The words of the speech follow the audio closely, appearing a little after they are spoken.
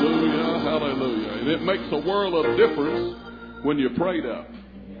And it makes a world of difference when you're prayed up.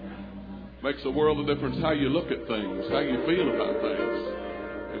 Makes a world of difference how you look at things, how you feel about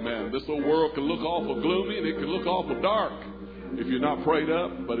things. Amen. This old world can look awful gloomy and it can look awful dark if you're not prayed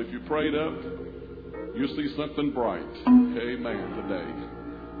up. But if you're prayed up, you'll see something bright. Amen.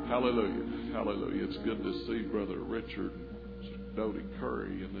 Today. Hallelujah. Hallelujah. It's good to see Brother Richard and Dodie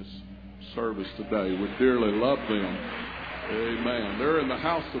Curry in this service today. We dearly love them. Amen. They're in the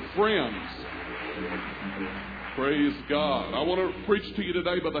house of friends. Praise God. I want to preach to you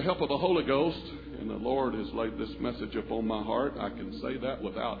today by the help of the Holy Ghost. And the Lord has laid this message upon my heart. I can say that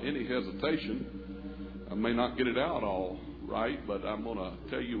without any hesitation. I may not get it out all right, but I'm going to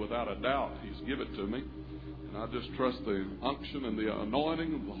tell you without a doubt He's given it to me. And I just trust the unction and the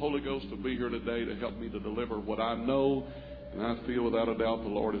anointing of the Holy Ghost to be here today to help me to deliver what I know. And I feel without a doubt the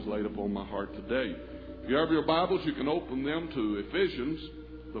Lord has laid upon my heart today. If you have your Bibles, you can open them to Ephesians,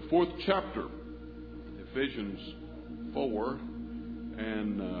 the 4th chapter. Ephesians 4.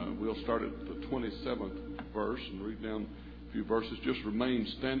 And we'll start at the 27th verse and read down a few verses. Just remain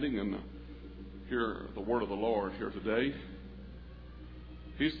standing and hear the word of the Lord here today.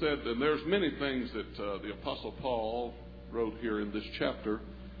 He said, and there's many things that the Apostle Paul wrote here in this chapter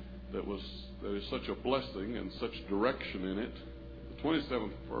that is such a blessing and such direction in it. The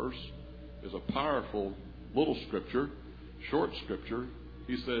 27th verse is a powerful little scripture, short scripture.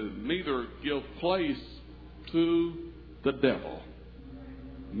 He said, neither give place to the devil.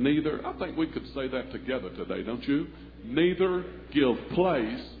 Neither, I think we could say that together today, don't you? Neither give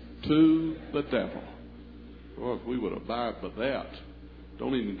place to the devil. Well, if we would abide by that,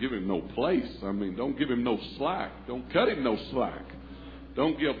 don't even give him no place. I mean, don't give him no slack. Don't cut him no slack.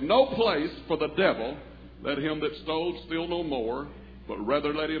 Don't give no place for the devil. Let him that stole steal no more, but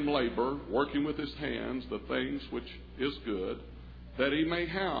rather let him labor, working with his hands the things which is good, that he may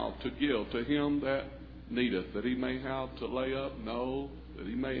have to give to him that needeth, that he may have to lay up, no, that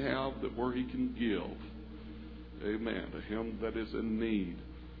he may have that where he can give. Amen. To him that is in need.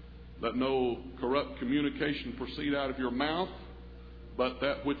 Let no corrupt communication proceed out of your mouth, but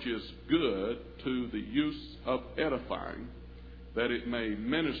that which is good to the use of edifying, that it may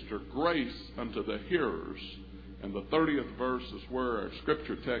minister grace unto the hearers. And the 30th verse is where our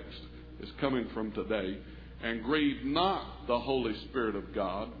scripture text is coming from today. And grieve not the Holy Spirit of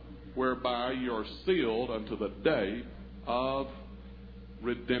God, whereby you are sealed unto the day of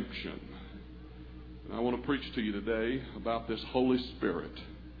redemption. And I want to preach to you today about this Holy Spirit.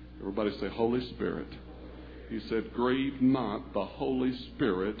 Everybody say, Holy Spirit. He said, grieve not the Holy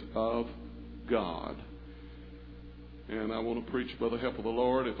Spirit of God. And I want to preach by the help of the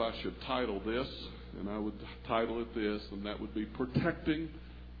Lord. If I should title this, and I would title it this, and that would be Protecting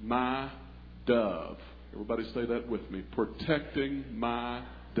My Dove. Everybody say that with me. Protecting my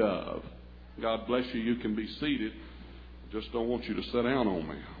dove. God bless you. You can be seated. I just don't want you to sit down on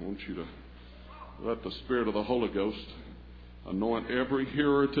me. I want you to let the Spirit of the Holy Ghost anoint every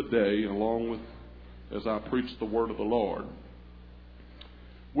hearer today, along with as I preach the word of the Lord.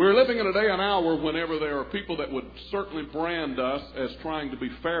 We're living in a day and hour whenever there are people that would certainly brand us as trying to be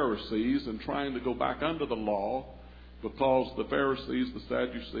Pharisees and trying to go back under the law, because the Pharisees, the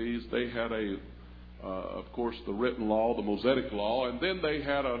Sadducees, they had of course, the written law, the Mosaic law, and then they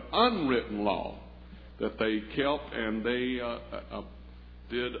had an unwritten law that they kept and they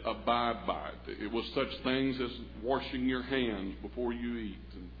did abide by. It was such things as washing your hands before you eat,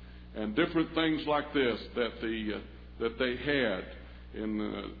 and different things like this that they had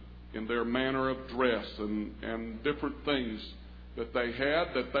in their manner of dress, and different things that they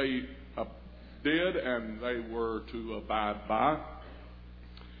had that they did and they were to abide by.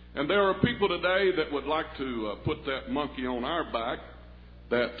 And there are people today that would like to put that monkey on our back,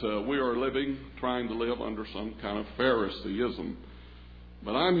 that we are trying to live under some kind of Phariseeism.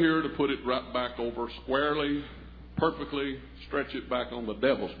 But I'm here to put it right back over squarely, perfectly, stretch it back on the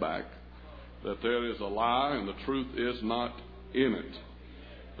devil's back, that there is a lie and the truth is not in it.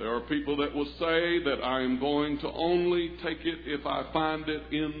 There are people that will say that I am going to only take it if I find it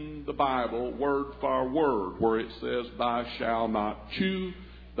in the Bible, word for word, where it says, thou shalt not chew,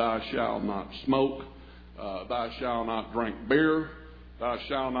 thou shalt not smoke, thou shalt not drink beer, thou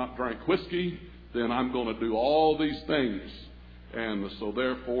shalt not drink whiskey, then I'm going to do all these things. And so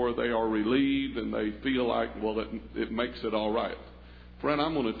therefore they are relieved and they feel like, well, it makes it all right. Friend,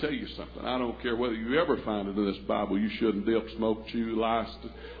 I'm going to tell you something. I don't care whether you ever find it in this Bible. You shouldn't dip, smoke, chew, lie,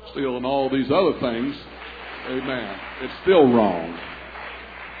 steal, and all these other things. Amen. It's still wrong.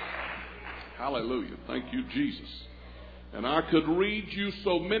 Hallelujah. Thank you, Jesus. And I could read you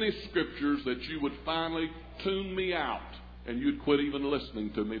so many scriptures that you would finally tune me out and you'd quit even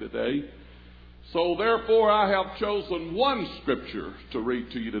listening to me today. So therefore I have chosen one scripture to read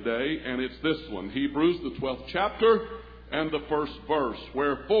to you today, and it's this one, Hebrews, the 12th chapter and the first verse.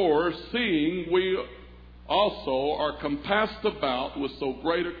 Wherefore, seeing we also are compassed about with so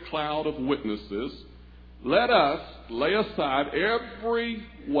great a cloud of witnesses, let us lay aside every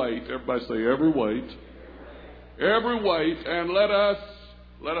weight, everybody say every weight, and let us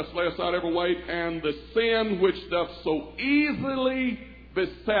lay aside every weight and the sin which doth so easily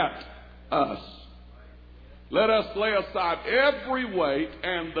beset us. Let us lay aside every weight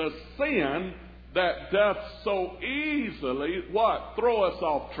and the sin that doth so easily, what? Throw us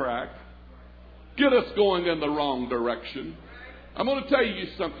off track. Get us going in the wrong direction. I'm going to tell you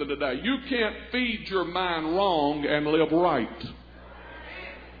something today. You can't feed your mind wrong and live right.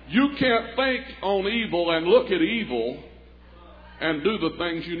 You can't think on evil and look at evil and do the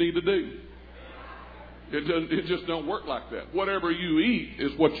things you need to do. It just don't work like that. Whatever you eat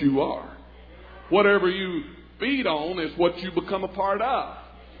is what you are. Whatever you feed on is what you become a part of.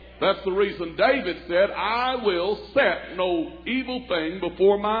 That's the reason David said, I will set no evil thing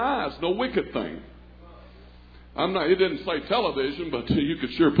before my eyes, no wicked thing. It didn't say television, but you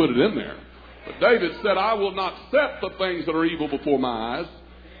could sure put it in there. But David said, I will not set the things that are evil before my eyes.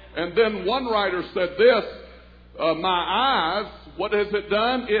 And then one writer said this, my eyes, what has it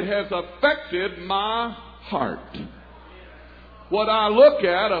done? It has affected my heart. What I look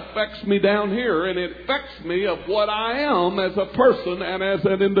at affects me down here, and it affects me of what I am as a person and as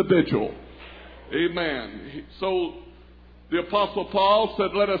an individual. Amen. So the Apostle Paul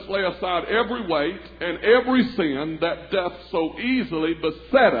said, let us lay aside every weight and every sin that doth so easily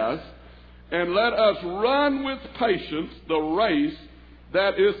beset us, and let us run with patience the race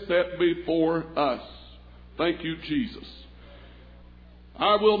that is set before us. Thank you, Jesus.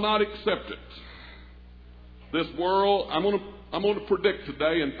 I will not accept it. This world, I'm going to predict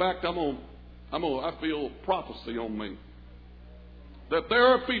today. In fact, I feel prophecy on me that there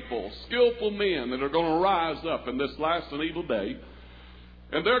are people, skillful men, that are going to rise up in this last and evil day,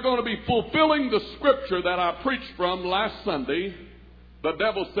 and they're going to be fulfilling the scripture that I preached from last Sunday. The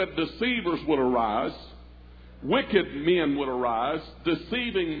devil said deceivers would arise, wicked men would arise,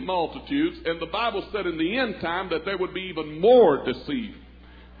 deceiving multitudes, and the Bible said in the end time that there would be even more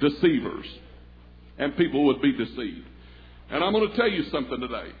deceivers, and people would be deceived. And I'm going to tell you something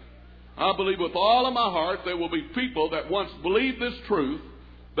today. I believe with all of my heart there will be people that once believed this truth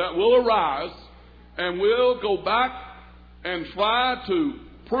that will arise and will go back and try to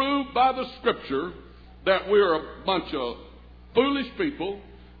prove by the scripture that we're a bunch of foolish people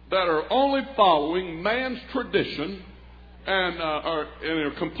that are only following man's tradition and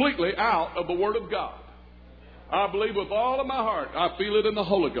are completely out of the Word of God. I believe with all of my heart. I feel it in the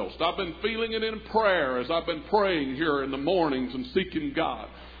Holy Ghost. I've been feeling it in prayer as I've been praying here in the mornings and seeking God,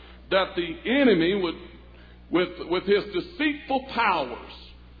 that the enemy would, with his deceitful powers,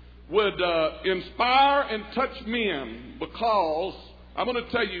 would inspire and touch men, because I'm going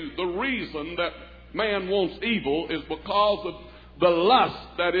to tell you the reason that man wants evil is because of the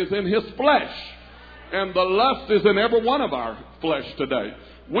lust that is in his flesh. And the lust is in every one of our flesh today.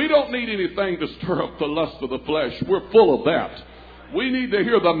 We don't need anything to stir up the lust of the flesh. We're full of that. We need to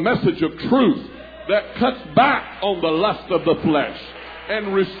hear the message of truth that cuts back on the lust of the flesh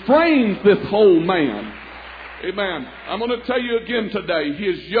and restrains this whole man. Amen. I'm going to tell you again today,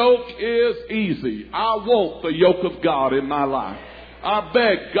 his yoke is easy. I want the yoke of God in my life. I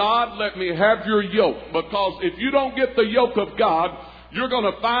beg God, let me have your yoke, because if you don't get the yoke of God, you're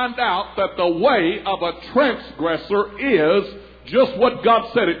going to find out that the way of a transgressor is just what God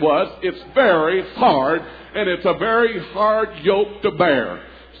said it was. It's very hard, and it's a very hard yoke to bear.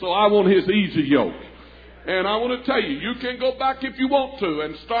 So I want his easy yoke. And I want to tell you, you can go back if you want to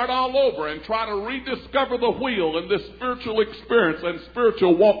and start all over and try to rediscover the wheel in this spiritual experience and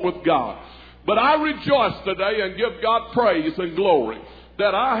spiritual walk with God. But I rejoice today and give God praise and glory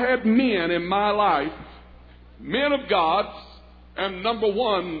that I had men in my life, men of God, and number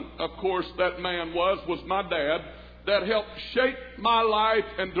one, of course, that man was my dad, that helped shape my life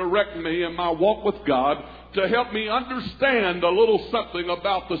and direct me in my walk with God, to help me understand a little something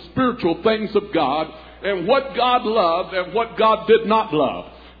about the spiritual things of God and what God loved and what God did not love.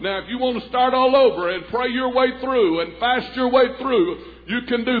 Now, if you want to start all over and pray your way through and fast your way through, you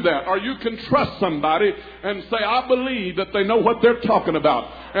can do that. Or you can trust somebody and say, I believe that they know what they're talking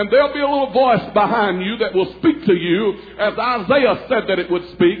about. And there'll be a little voice behind you that will speak to you as Isaiah said that it would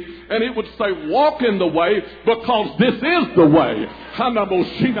speak. And it would say, walk in the way, because this is the way.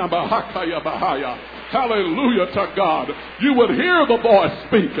 Hallelujah to God. You would hear the voice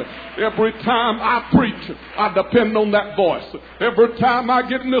speak. Every time I preach, I depend on that voice. Every time I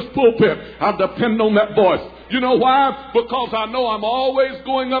get in this pulpit, I depend on that voice. You know why? Because I know I'm always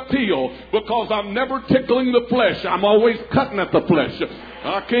going uphill. Because I'm never tickling the flesh. I'm always cutting at the flesh.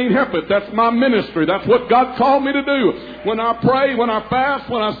 I can't help it. That's my ministry. That's what God called me to do. When I pray, when I fast,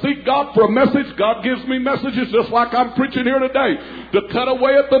 when I seek God for a message, God gives me messages just like I'm preaching here today. To cut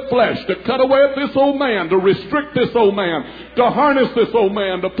away at the flesh, to cut away at this old man, to restrict this old man, to harness this old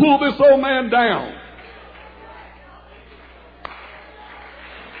man, to pull this old man down.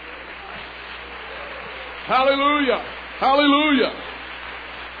 Hallelujah. Hallelujah.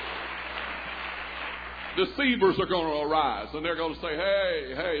 Deceivers are going to arise, and they're going to say,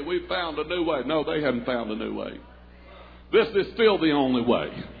 hey, we found a new way. No, they haven't found a new way. This is still the only way.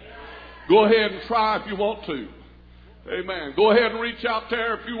 Go ahead and try if you want to. Amen. Go ahead and reach out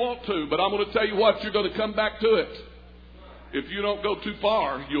there if you want to, but I'm going to tell you what, you're going to come back to it. If you don't go too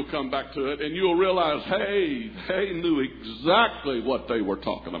far, you'll come back to it, and you'll realize, hey, they knew exactly what they were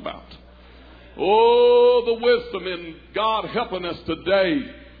talking about. Oh, the wisdom in God helping us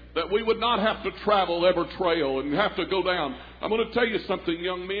today, that we would not have to travel every trail and have to go down. I'm going to tell you something,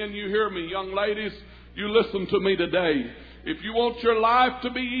 young men. You hear me, young ladies. You listen to me today. If you want your life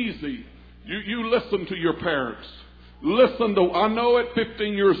to be easy, you listen to your parents. Listen to, I know at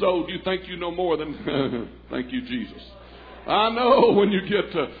 15 years old you think you know more than, thank you, Jesus. I know when you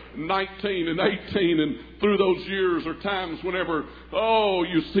get to 19 and 18 and through those years or times whenever,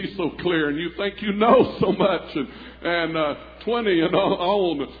 you see so clear and you think you know so much and 20 and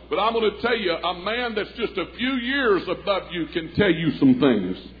on. But I'm going to tell you, a man that's just a few years above you can tell you some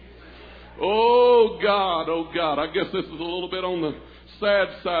things. Oh God, I guess this is a little bit on the sad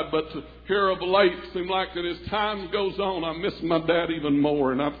side, but here of late, it seems like that as time goes on, I miss my dad even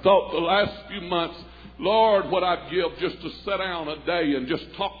more. And I've thought the last few months, Lord, what I'd give just to sit down a day and just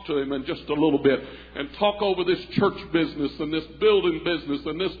talk to him and just a little bit and talk over this church business and this building business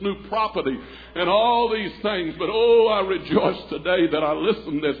and this new property and all these things. But I rejoice today that I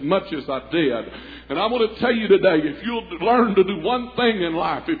listened as much as I did. And I'm going to tell you today, if you'll learn to do one thing in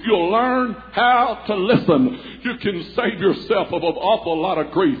life, if you'll learn how to listen, you can save yourself of an awful lot of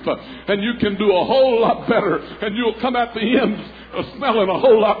grief. And you can do a whole lot better. And you'll come at the end smelling a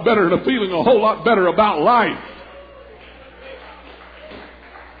whole lot better and feeling a whole lot better about life.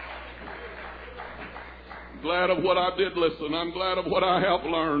 I'm glad of what I did listen. I'm glad of what I have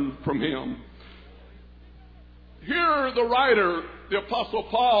learned from him. Here the writer, the Apostle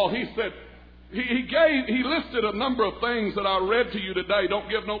Paul, he said, he listed a number of things that I read to you today. Don't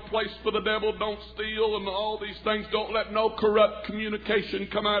give no place for the devil. Don't steal and all these things. Don't let no corrupt communication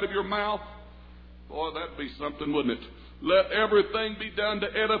come out of your mouth. Boy, that'd be something, wouldn't it? Let everything be done to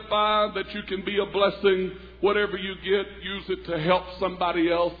edify, that you can be a blessing. Whatever you get, use it to help somebody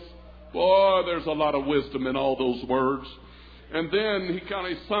else. Boy, there's a lot of wisdom in all those words. And then he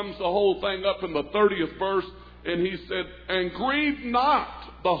kind of sums the whole thing up in the 30th verse. And he said, and grieve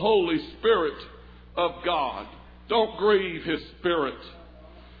not the Holy Spirit of God. Don't grieve His Spirit.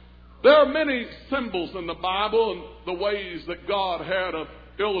 There are many symbols in the Bible and the ways that God had of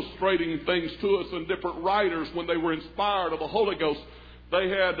illustrating things to us, and different writers, when they were inspired of the Holy Ghost, they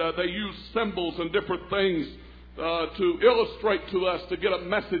used symbols and different things to illustrate to us, to get a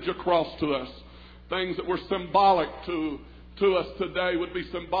message across to us. Things that were symbolic to us today would be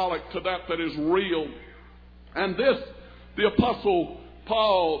symbolic to that is real. And this, the Apostle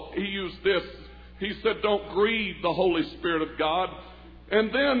Paul, he used this. He said, don't grieve the Holy Spirit of God. And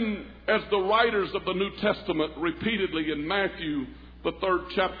then, as the writers of the New Testament repeatedly in Matthew, the 3rd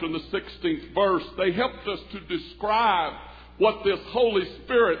chapter and the 16th verse, they helped us to describe what this Holy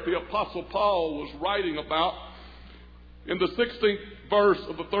Spirit, the Apostle Paul, was writing about. In the 16th verse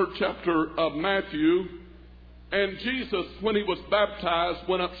of the 3rd chapter of Matthew, and Jesus, when he was baptized,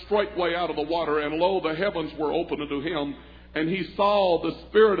 went up straightway out of the water, and lo, the heavens were opened unto him, and he saw the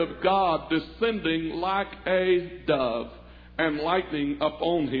Spirit of God descending like a dove, and lightning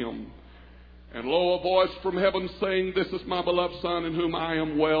upon him. And lo, a voice from heaven saying, this is my beloved Son, in whom I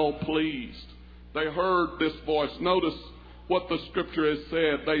am well pleased. They heard this voice. Notice what the Scripture has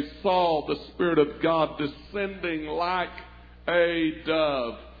said. They saw the Spirit of God descending like a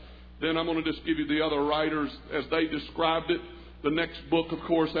dove. Then I'm going to just give you the other writers as they described it. The next book, of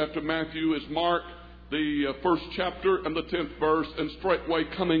course, after Matthew is Mark, the 1st chapter and the 10th verse. And straightway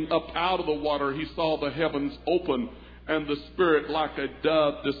coming up out of the water, he saw the heavens open and the Spirit like a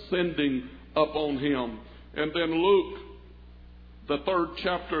dove descending upon him. And then Luke, the 3rd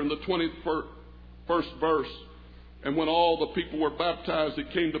chapter and the 21st verse. And when all the people were baptized,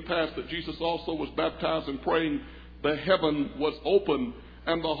 it came to pass that Jesus also was baptized, and praying, the heaven was opened,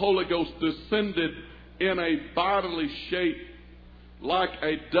 and the Holy Ghost descended in a bodily shape like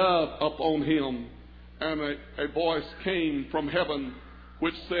a dove upon him. And a voice came from heaven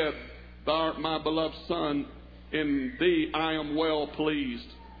which said, Thou art my beloved Son, in thee I am well pleased.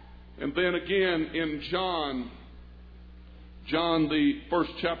 And then again in John the 1st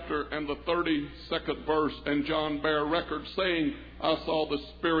chapter and the 32nd verse, and John bare record, saying, I saw the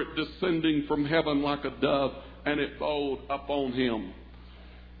Spirit descending from heaven like a dove, and it abode upon him.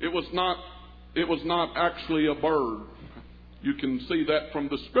 It was not actually a bird. You can see that from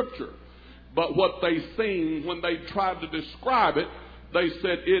the Scripture. But what they seen when they tried to describe it, they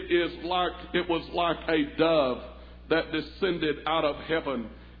said it was like a dove that descended out of heaven,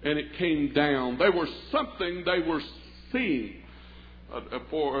 and it came down. They were seeing.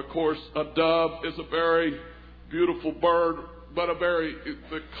 For of course, a dove is a very beautiful bird, but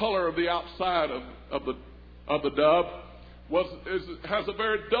the color of the outside of the dove has a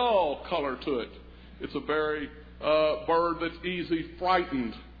very dull color to it. It's a very bird that's easy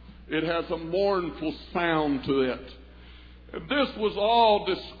frightened. It has a mournful sound to it. And this was all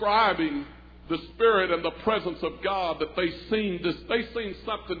describing the Spirit and the presence of God, that they seen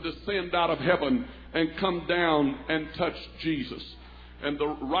something descend out of heaven and come down and touch Jesus. And the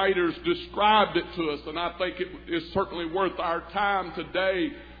writers described it to us, and I think it is certainly worth our time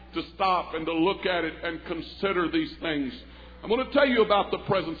today to stop and to look at it and consider these things. I'm going to tell you about the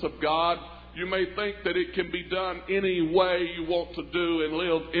presence of God. You may think that it can be done any way you want to do and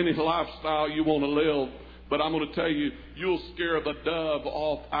live any lifestyle you want to live. But I'm going to tell you, you'll scare the dove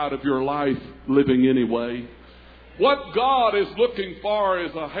off out of your life living anyway. What God is looking for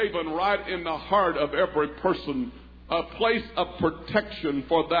is a haven right in the heart of every person, a place of protection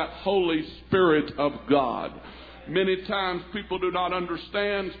for that Holy Spirit of God. Many times people do not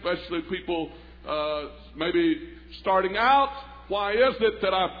understand, especially people maybe starting out, why is it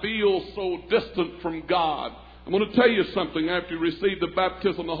that I feel so distant from God? I'm going to tell you something. After you receive the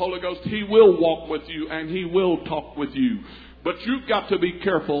baptism of the Holy Ghost, He will walk with you and He will talk with you. But you've got to be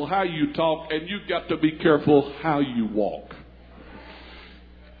careful how you talk, and you've got to be careful how you walk.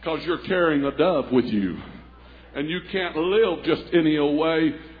 Because you're carrying a dove with you. And you can't live just any old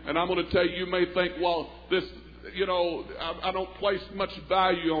way. And I'm going to tell you, you may think, well, this, I don't place much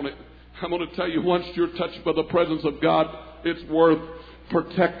value on it. I'm going to tell you, once you're touched by the presence of God, it's worth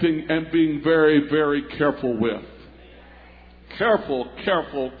protecting and being very, very careful with. Careful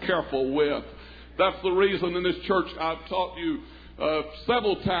with. That's the reason in this church I've taught you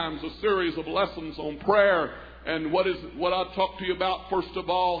several times a series of lessons on prayer. And what I talk to you about, first of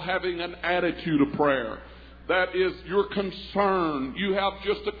all, having an attitude of prayer. That is your concern. You have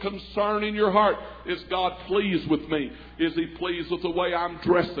just a concern in your heart. Is God pleased with me? Is He pleased with the way I'm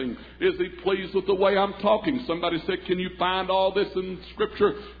dressing? Is He pleased with the way I'm talking? Somebody said, can you find all this in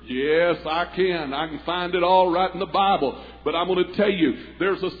Scripture? Yes, I can. I can find it all right in the Bible. But I'm going to tell you,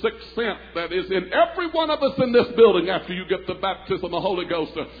 there's a sixth sense that is in every one of us in this building after you get the baptism of the Holy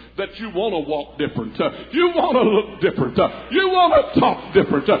Ghost, that you want to walk different. You want to look different. You want to talk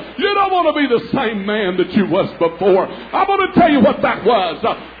different. You don't want to be the same man that you was before. I'm going to tell you what that was.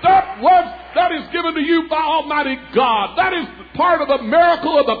 That is given to you by Almighty God. That is part of the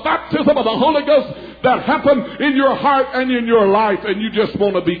miracle of the baptism of the Holy Ghost that happened in your heart and in your life, and you just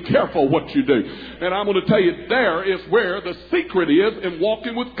want to be careful what you do. And I'm going to tell you, there is where the secret is in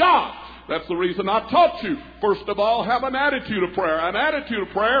walking with God. That's the reason I taught you. First of all, have an attitude of prayer. An attitude of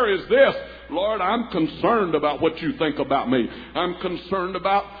prayer is this: Lord, I'm concerned about what you think about me. I'm concerned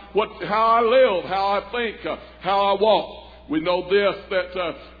about how I live, how I think, how I walk. We know this,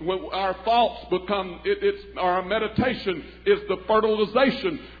 that when our thoughts become, our meditation is the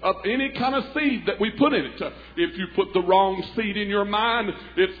fertilization of any kind of seed that we put in it. If you put the wrong seed in your mind,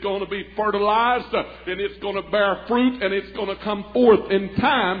 it's going to be fertilized, and it's going to bear fruit, and it's going to come forth in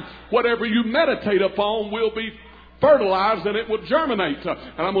time. Whatever you meditate upon will be fertilized, and it will germinate.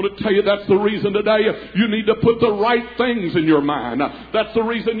 And I'm going to tell you, that's the reason today you need to put the right things in your mind. That's the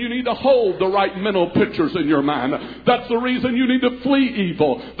reason you need to hold the right mental pictures in your mind. That's the reason you need to flee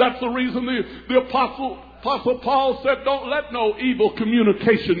evil. That's the reason the Apostle Paul said, don't let no evil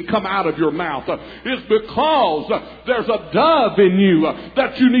communication come out of your mouth. It's because there's a dove in you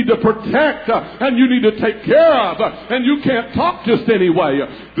that you need to protect and you need to take care of. And you can't talk just anyway.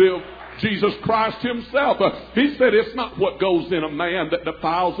 Jesus Christ himself. He said it's not what goes in a man that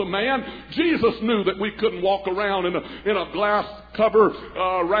defiles a man. Jesus knew that we couldn't walk around in a glass cover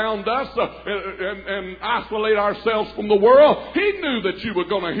around us and isolate ourselves from the world. He knew that you were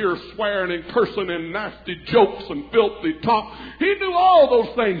going to hear swearing and cursing and nasty jokes and filthy talk. He knew all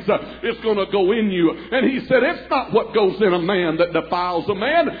those things is going to go in you. And he said it's not what goes in a man that defiles a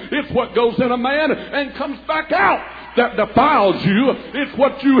man. It's what goes in a man and comes back out that defiles you. It's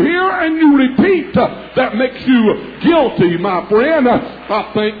what you hear and you repeat that makes you guilty, my friend.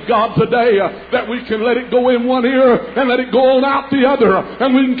 I thank God today that we can let it go in one ear and let it go on out the other,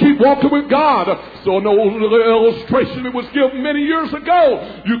 and we can keep walking with God. So an old illustration that was given many years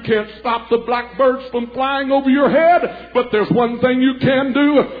ago: you can't stop the blackbirds from flying over your head, but there's one thing you can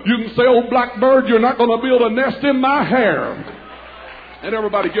do. You can say, "Oh, blackbird, you're not going to build a nest in my hair." And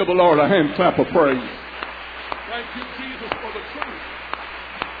everybody give the Lord a hand clap of praise. Thank you, Jesus, for the truth.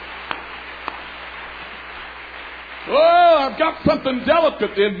 Oh, I've got something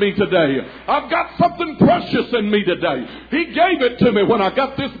delicate in me today. I've got something precious in me today. He gave it to me when I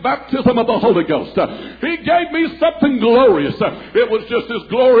got this baptism of the Holy Ghost. He gave me something glorious. It was just as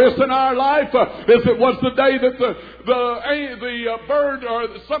glorious in our life as it was the day that the bird or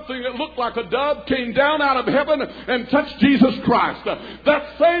something that looked like a dove came down out of heaven and touched Jesus Christ.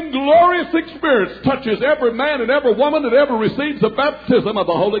 That same glorious experience touches every man and every woman that ever receives the baptism of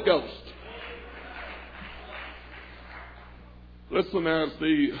the Holy Ghost. Listen, as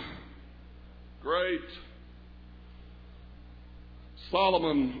the great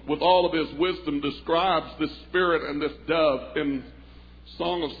Solomon, with all of his wisdom, describes this spirit and this dove in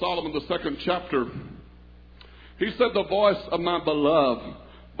Song of Solomon, the 2nd chapter. He said, "The voice of my beloved,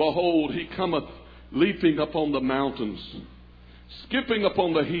 behold, he cometh leaping upon the mountains, skipping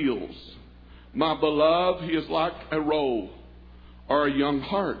upon the hills. My beloved, he is like a roe or a young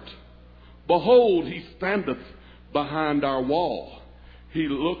hart. Behold, he standeth behind our wall. He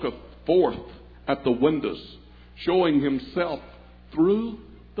looketh forth at the windows, showing himself through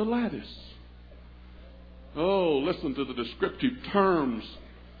the lattice." Oh, listen to the descriptive terms.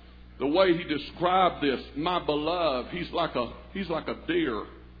 The way he described this: my beloved, he's like a deer.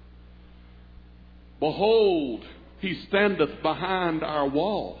 Behold, he standeth behind our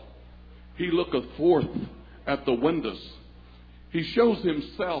wall. He looketh forth at the windows. He shows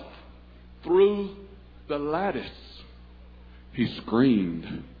himself through the lattice. He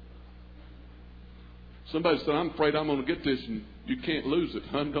screamed. Somebody said, "I'm afraid I'm going to get this," and you can't lose it.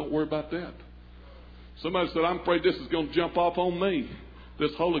 Hun, don't worry about that. Somebody said, "I'm afraid this is going to jump off on me,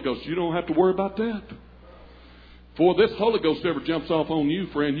 this Holy Ghost." You don't have to worry about that. For this Holy Ghost ever jumps off on you,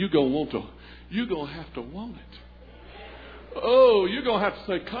 friend, you're going to have to want it. Oh, you're going to have to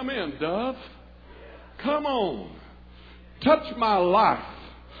say, "Come in, dove. Come on. Touch my life."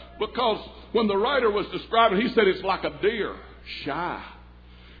 Because when the writer was describing, he said it's like a deer, shy.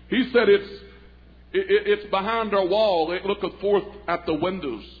 He said it's behind our wall. It looketh forth at the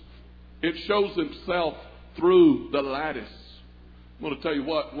windows. It shows himself through the lattice. I'm going to tell you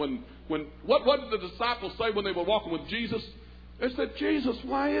what did the disciples say when they were walking with Jesus? They said, "Jesus,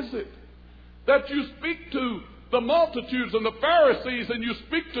 why is it that you speak to the multitudes and the Pharisees and you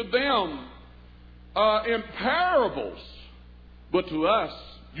speak to them in parables, but to us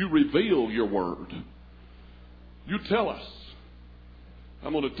you reveal your word? You tell us."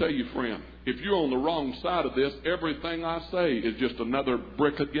 I'm going to tell you, friend, if you're on the wrong side of this, everything I say is just another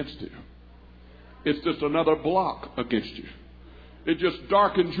brick against you. It's just another block against you. It just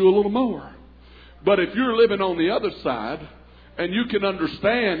darkens you a little more. But if you're living on the other side and you can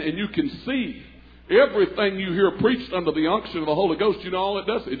understand and you can see everything you hear preached under the unction of the Holy Ghost, you know all it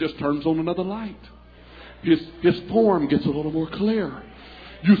does? It just turns on another light. His form gets a little more clear.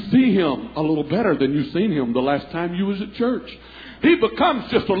 You see him a little better than you seen him the last time you was at church. He becomes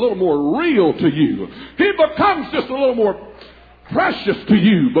just a little more real to you. He becomes just a little more precious to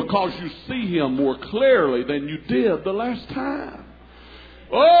you because you see him more clearly than you did the last time.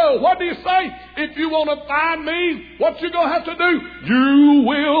 Oh, what do you say? If you want to find me, what you going to have to do? You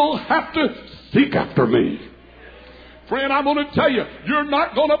will have to seek after me. Friend, I'm going to tell you, you're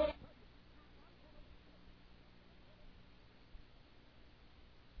not going to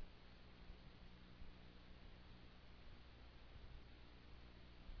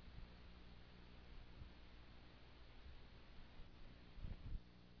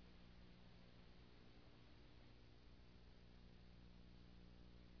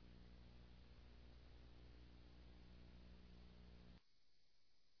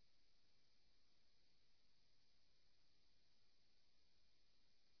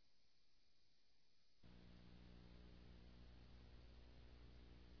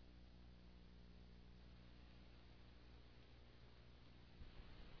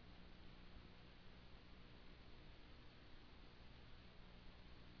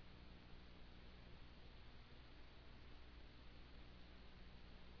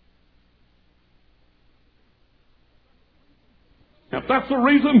If that's the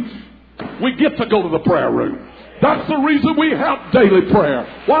reason we get to go to the prayer room. That's the reason we have daily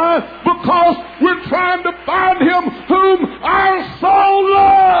prayer. Why? Because we're trying to find Him whom our soul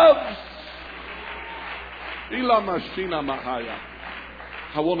loves.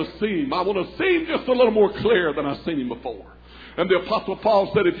 I want to see Him. I want to see Him just a little more clear than I've seen Him before. And the Apostle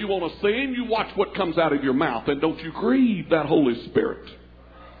Paul said, if you want to see Him, you watch what comes out of your mouth. And don't you grieve that Holy Spirit.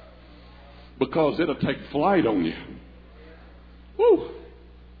 Because it'll take flight on you. Woo!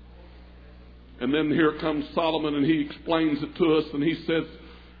 And then here comes Solomon, and he explains it to us, and he says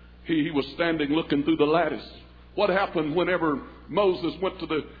he was standing looking through the lattice. What happened whenever Moses went to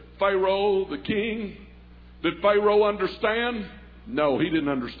the Pharaoh, the king? Did Pharaoh understand? No, he didn't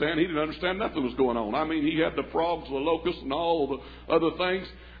understand. He didn't understand nothing was going on. I mean, he had the frogs, the locusts, and all the other things,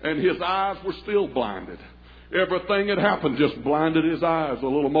 and his eyes were still blinded. Everything that happened just blinded his eyes a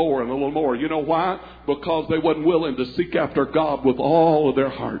little more and a little more. You know why? Because they wasn't willing to seek after God with all of their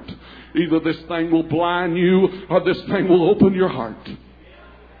heart. Either this thing will blind you or this thing will open your heart.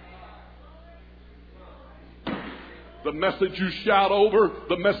 The message you shout over,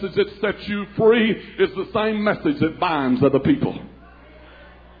 the message that sets you free, is the same message that binds other people.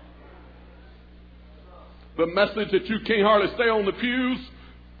 The message that you can't hardly stay on the pews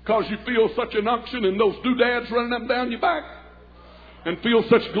because you feel such an unction and those doodads running up and down your back and feel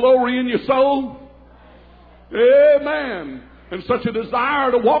such glory in your soul. Amen. And such a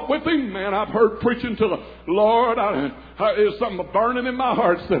desire to walk with Him. Man, I've heard preaching to the Lord. There's something burning in my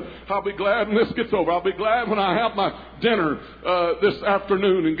heart. Said, I'll be glad when this gets over. I'll be glad when I have my dinner this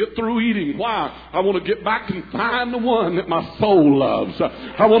afternoon and get through eating. Why? I want to get back and find the one that my soul loves.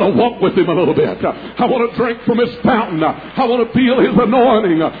 I want to walk with Him a little bit. I want to drink from His fountain. I want to feel His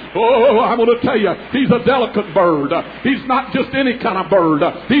anointing. Oh, I want to tell you, He's a delicate bird. He's not just any kind of bird.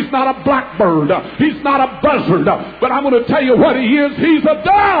 He's not a blackbird. He's not a buzzard. But I'm going to tell you what He is. He's a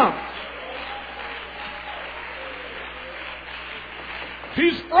dove.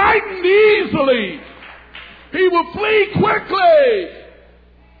 He's frightened easily. He will flee quickly.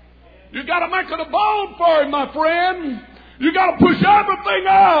 You got to make it a bold for Him, my friend. You got to push everything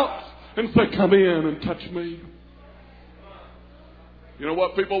out and say, come in and touch me. You know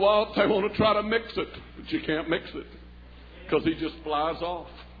what people want? They want to try to mix it, but you can't mix it because He just flies off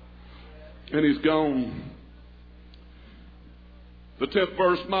and He's gone. The 10th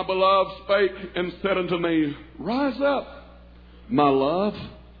verse, my beloved spake and said unto me, rise up, my love.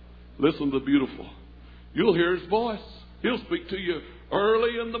 Listen to the beautiful. You'll hear His voice. He'll speak to you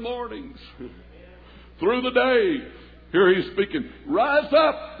early in the mornings. Through the day, here He's speaking. Rise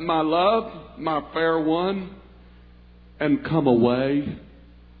up, my love, my fair one, and come away.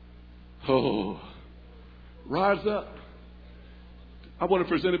 Oh, rise up. I wonder if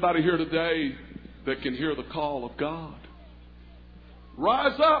there's anybody here today that can hear the call of God.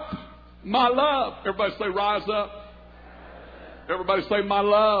 Rise up, my love. Everybody say, rise up. Everybody say, my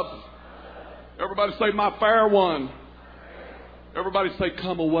love. Everybody say, my fair one. Everybody say,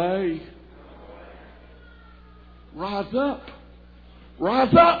 come away. Rise up.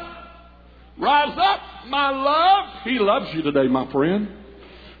 Rise up. Rise up, my love. He loves you today, my friend.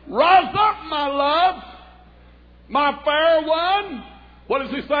 Rise up, my love. My fair one. What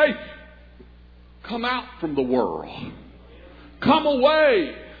does He say? Come out from the world. Come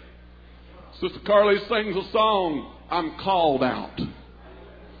away. Sister Carly sings a song, I'm called out.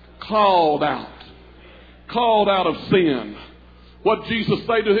 Called out. Called out of sin. What did Jesus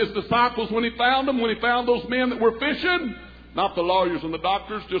say to His disciples when He found them? When He found those men that were fishing? Not the lawyers and the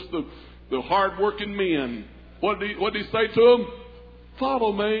doctors, just the hard-working men. What did He say to them?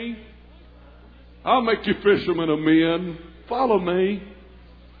 Follow me. I'll make you fishermen of men. Follow me.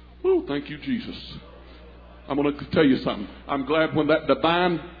 Oh, thank you, Jesus. I'm going to tell you something. I'm glad when that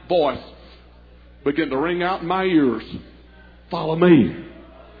divine voice began to ring out in my ears. Follow me.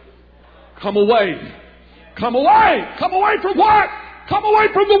 Come away. Come away. Come away from what? Come away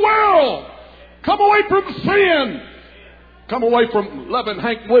from the world. Come away from sin. Come away from loving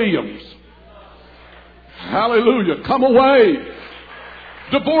Hank Williams. Hallelujah. Come away.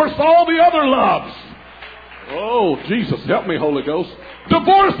 Divorce all the other loves. Oh, Jesus, help me, Holy Ghost.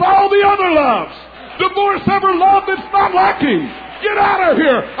 Divorce all the other loves. Divorce every love that's not like Him. Get out of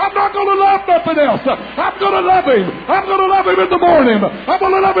here. I'm not going to love nothing else. I'm going to love Him. I'm going to love Him in the morning. I'm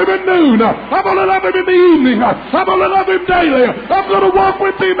going to love Him at noon. I'm going to love Him in the evening. I'm going to love Him daily. I'm going to walk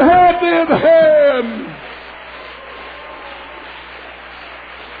with Him hand in hand.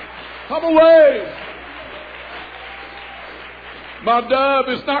 Come away. My dove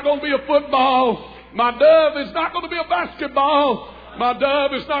is not going to be a football. My dove is not going to be a basketball. My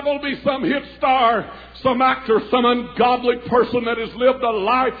dove is not going to be some hit star, some actor, some ungodly person that has lived a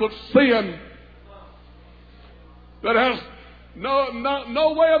life of sin, that has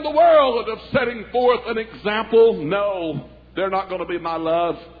no way in the world of setting forth an example. No, they're not going to be my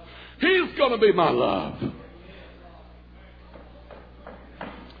love. He's going to be my love.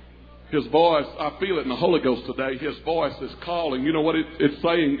 His voice, I feel it in the Holy Ghost today. His voice is calling. You know what it's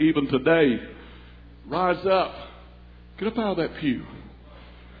saying even today? Rise up. Get up out of that pew.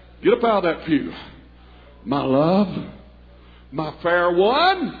 Get up out of that pew. My love, my fair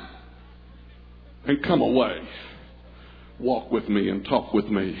one, and come away. Walk with me and talk with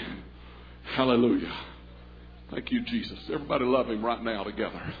me. Hallelujah. Thank you, Jesus. Everybody love him right now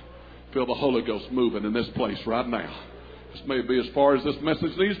together. Feel the Holy Ghost moving in this place right now. This may be as far as this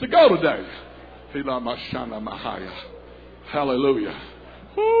message needs to go today. Hallelujah.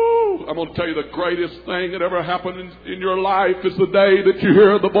 Woo. I'm going to tell you the greatest thing that ever happened in your life is the day that you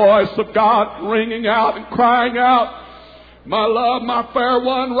hear the voice of God ringing out and crying out, my love, my fair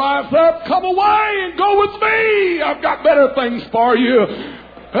one, rise up, come away and go with me. I've got better things for you.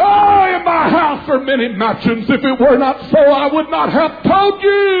 Oh, in my house are many mansions. If it were not so, I would not have told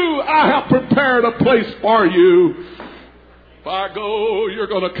you. I have prepared a place for you. If I go, you're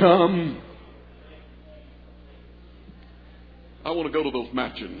going to come. I want to go to those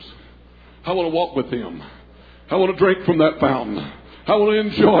mansions. I want to walk with him. I want to drink from that fountain. I want to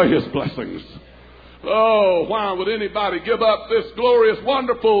enjoy his blessings. Oh, why would anybody give up this glorious,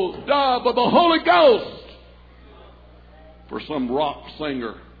 wonderful dove of the Holy Ghost for some rock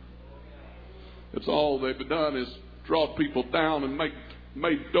singer? It's all they've done is draw people down and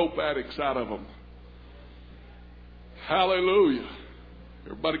made dope addicts out of them. Hallelujah.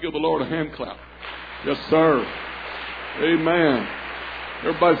 Everybody give the Lord a hand clap. Yes, sir. Amen.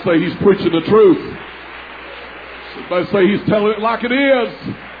 Everybody say he's preaching the truth. Everybody say he's telling it like it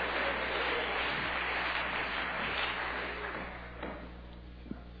is.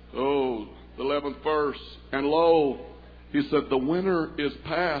 Oh, the 11th verse. And lo, he said, the winter is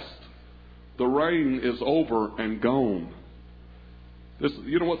past. The rain is over and gone. This,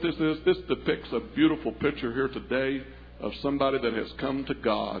 you know what this is? This depicts a beautiful picture here today of somebody that has come to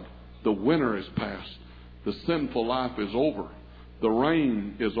God. The winter is past. The sinful life is over. The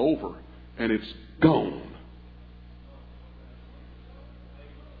rain is over. And it's gone.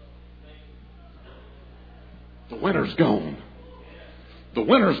 The winter's gone. The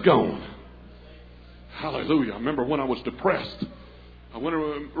winter's gone. Hallelujah. I remember when I was depressed. I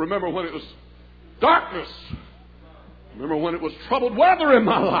remember when it was darkness. I remember when it was troubled weather in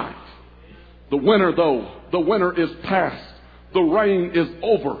my life. The winter, though, the winter is past. The rain is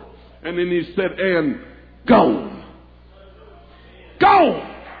over. And then he said, and gone.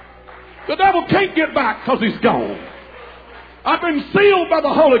 Gone. The devil can't get back because he's gone. I've been sealed by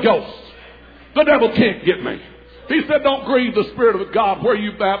the Holy Ghost. The devil can't get me. He said, don't grieve the Spirit of God where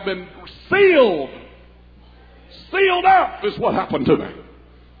you have been sealed. Sealed up is what happened to me.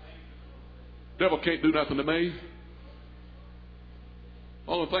 Devil can't do nothing to me.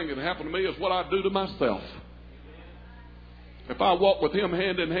 Only thing that can happen to me is what I do to myself. If I walk with him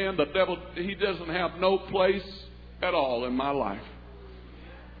hand in hand, the devil, he doesn't have no place at all in my life.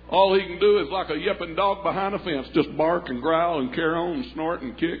 All he can do is like a yipping dog behind a fence, just bark and growl and carry on and snort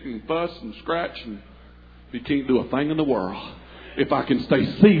and kick and fuss and scratch, and he can't do a thing in the world if I can stay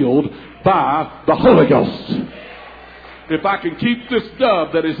sealed by the Holy Ghost. If I can keep this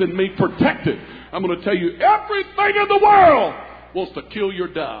dove that is in me protected. I'm going to tell you, everything in the world wants to kill your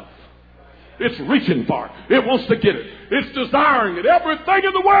dove. It's reaching for it. It wants to get it. It's desiring it. Everything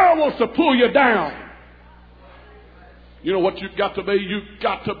in the world wants to pull you down. You know what you've got to be? You've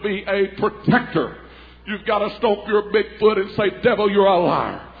got to be a protector. You've got to stomp your big foot and say, devil, you're a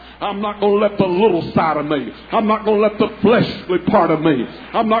liar. I'm not going to let the little side of me. I'm not going to let the fleshly part of me.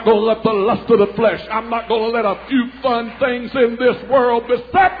 I'm not going to let the lust of the flesh. I'm not going to let a few fun things in this world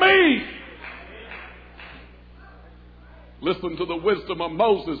beset me. Listen to the wisdom of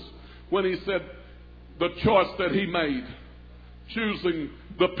Moses when he said the choice that he made, choosing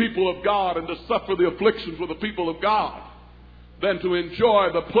the people of God and to suffer the afflictions with the people of God than to enjoy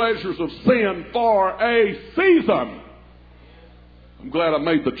the pleasures of sin for a season. I'm glad I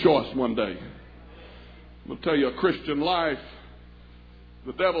made the choice one day. I'm going to tell you, a Christian life,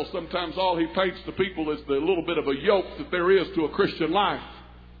 the devil sometimes all he paints to people is the little bit of a yoke that there is to a Christian life.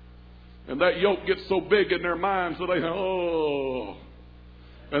 And that yoke gets so big in their minds that they, oh,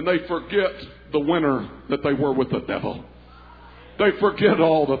 and they forget the winter that they were with the devil. They forget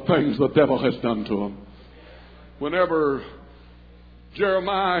all the things the devil has done to them. Whenever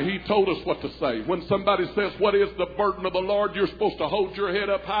Jeremiah, he told us what to say. When somebody says, what is the burden of the Lord? You're supposed to hold your head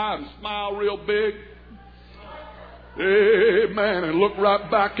up high and smile real big. Amen. And look right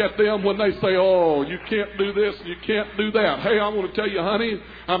back at them when they say, oh, you can't do this, you can't do that. Hey, I want to tell you, honey,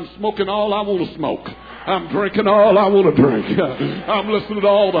 I'm smoking all I want to smoke. I'm drinking all I want to drink. I'm listening to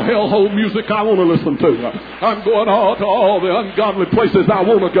all the hellhole music I want to listen to. I'm going to all the ungodly places I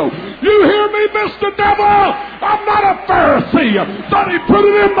want to go. You hear me, Mr. Devil? I'm not a Pharisee, but he put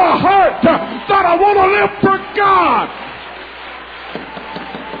it in my heart that I want to live for God.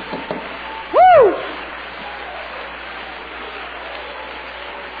 Woo!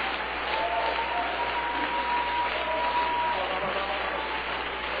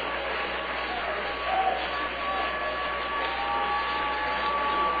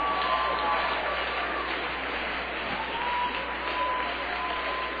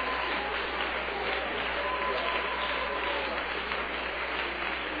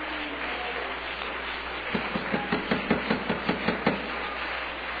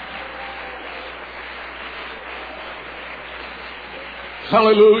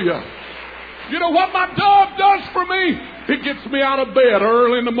 Hallelujah. You know what my dog does for me? He gets me out of bed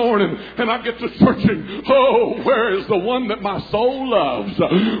early in the morning and I get to searching. Oh, where is the one that my soul loves?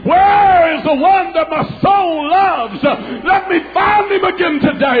 Where is the one that my soul loves? Let me find him again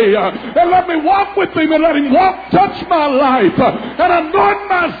today and let me walk with him and let him touch my life and anoint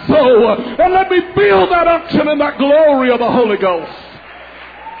my soul and let me feel that unction and that glory of the Holy Ghost.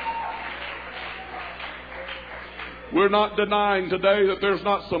 We're not denying today that there's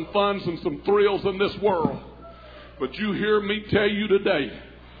not some funs and some thrills in this world. But you hear me tell you today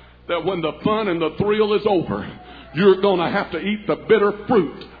that when the fun and the thrill is over, you're going to have to eat the bitter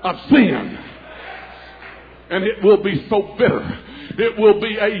fruit of sin. And it will be so bitter. It will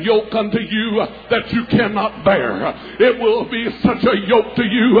be a yoke unto you that you cannot bear. It will be such a yoke to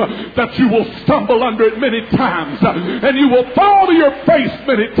you that you will stumble under it many times. And you will fall to your face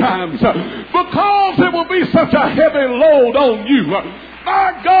many times. Because it will be such a heavy load on you.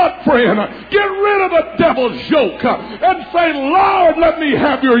 My God, friend, get rid of the devil's yoke and say, Lord, let me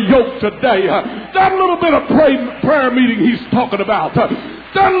have your yoke today. That little bit of prayer meeting he's talking about.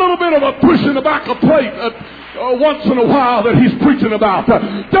 That little bit of a pushing back a plate once in a while that he's preaching about.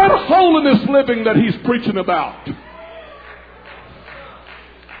 That holiness living that he's preaching about.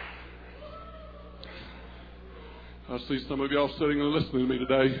 I see some of y'all sitting and listening to me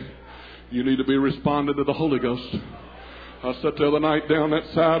today. You need to be responding to the Holy Ghost. I sat the other night down that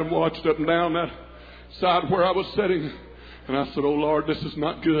side and watched up and down that side where I was sitting. And I said, oh, Lord, this is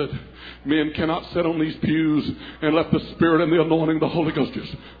not good. Men cannot sit on these pews and let the Spirit and the anointing of the Holy Ghost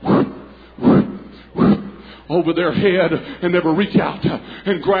just over their head and never reach out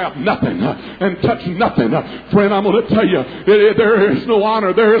and grab nothing and touch nothing. Friend, I'm going to tell you, there is no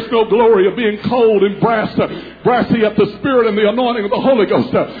honor, there is no glory of being cold and brassy at the Spirit and the anointing of the Holy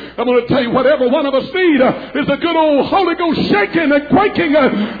Ghost. I'm going to tell you, what every one of us need is a good old Holy Ghost shaking and quaking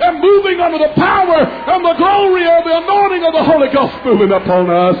and moving under the power and the glory of the anointing of the Holy Ghost moving upon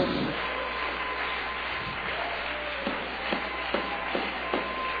us.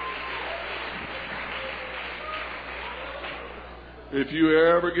 If you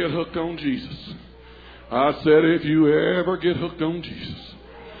ever get hooked on Jesus, I said if you ever get hooked on Jesus,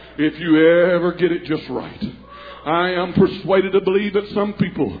 if you ever get it just right, I am persuaded to believe that some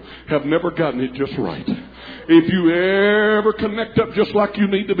people have never gotten it just right. If you ever connect up just like you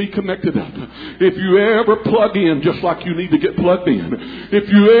need to be connected up, if you ever plug in just like you need to get plugged in, if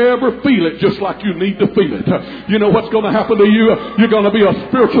you ever feel it just like you need to feel it, you know what's going to happen to you? You're going to be a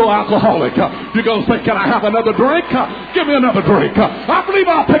spiritual alcoholic. You're going to say, can I have another drink? Give me another drink. I believe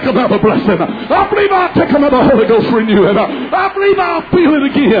I'll take another blessing. I believe I'll take another Holy Ghost renewing. I believe I'll feel it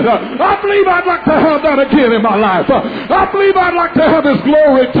again. I believe I'd like to have that again in my life. I believe I'd like to have His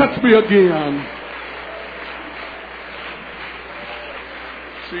glory touch me again.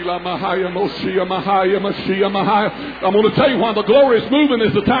 I'm going to tell you why the glory is moving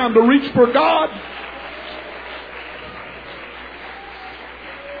is the time to reach for God.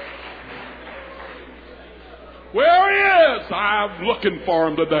 Where He is? I'm looking for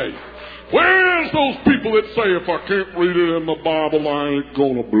Him today. Where is those people that say, if I can't read it in the Bible, I ain't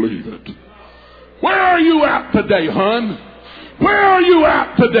going to believe it? Where are you at today, hon? Where are you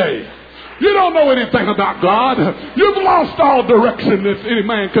at today? You don't know anything about God. You've lost all direction that any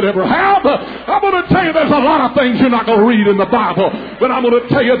man could ever have. I'm going to tell you there's a lot of things you're not going to read in the Bible, but I'm going to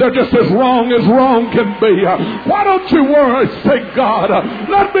tell you they're just as wrong can be. Why don't you worry? Say, God,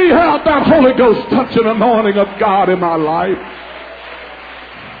 let me have that Holy Ghost touch and anointing of God in my life.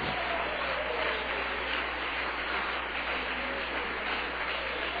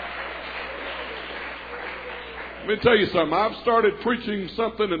 me tell you something. I've started preaching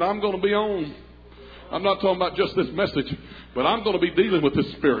something and I'm going to be on. I'm not talking about just this message, but I'm going to be dealing with this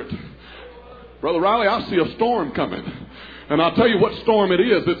spirit. Brother Riley, I see a storm coming. And I'll tell you what storm it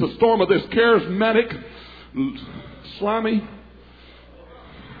is. It's a storm of this charismatic, slimy,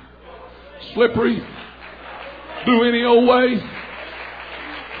 slippery, do any old way,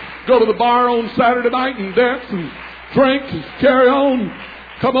 go to the bar on Saturday night and dance and drink and carry on,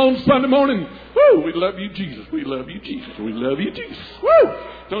 come on Sunday morning. Woo, we love you, Jesus. We love you, Jesus. We love you, Jesus. Woo!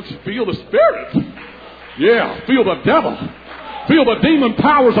 Don't you feel the spirit? Yeah, feel the devil. Feel the demon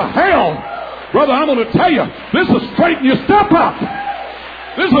powers of hell. Brother, I'm going to tell you, this will straighten you step up.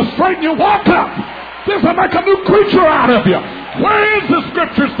 This will straighten you walk up. This will make a new creature out of you. Where is the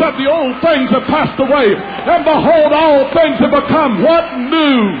scripture said the old things have passed away, and behold, all things have become what?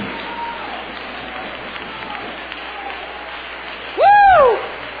 New. Woo!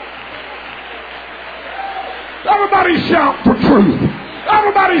 Everybody shout for truth.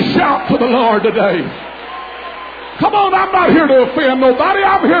 Everybody shout for the Lord today. Come on, I'm not here to offend nobody.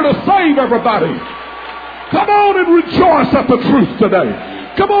 I'm here to save everybody. Come on and rejoice at the truth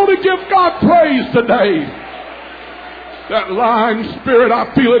today. Come on and give God praise today. That lying spirit,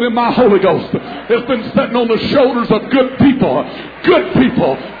 I feel it in my Holy Ghost. It's been sitting on the shoulders of good people,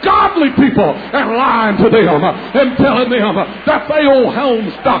 godly people, and lying to them and telling them that's A.O.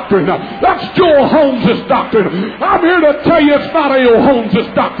 Holmes' doctrine. That's Joel Holmes' doctrine. I'm here to tell you it's not A.O.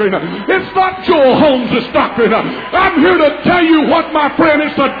 Holmes' doctrine. It's not Joel Holmes' doctrine. I'm here to tell you what, my friend,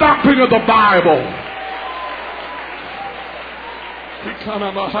 it's the doctrine of the Bible.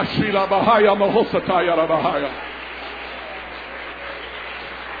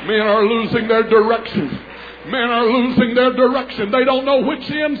 Men are losing their direction. Men are losing their direction. They don't know which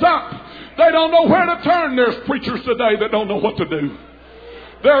end's up. They don't know where to turn. There's preachers today that don't know what to do.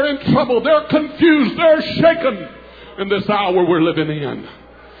 They're in trouble. They're confused. They're shaken in this hour we're living in.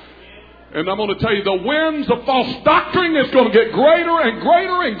 And I'm going to tell you, the winds of false doctrine is going to get greater and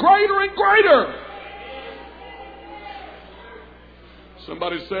greater and greater and greater.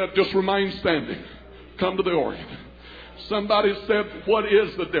 Somebody said, just remain standing. Come to the organ. Somebody said, what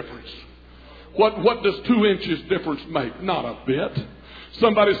is the difference? What does 2 inches difference make? Not a bit.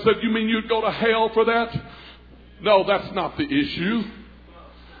 Somebody said, you mean you'd go to hell for that? No, that's not the issue.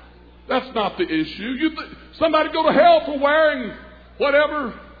 That's not the issue. Somebody go to hell for wearing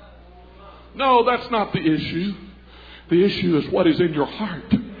whatever? No, that's not the issue. The issue is what is in your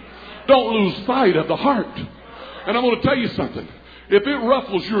heart. Don't lose sight of the heart. And I'm going to tell you something. If it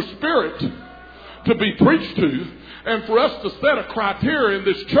ruffles your spirit to be preached to, and for us to set a criteria in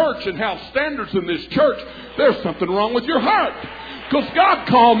this church and have standards in this church, there's something wrong with your heart. Because God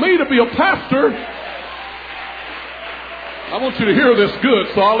called me to be a pastor. I want you to hear this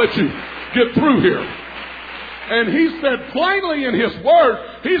good, so I'll let you get through here. And he said plainly in his word,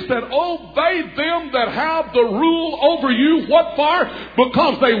 he said, obey them that have the rule over you. What for?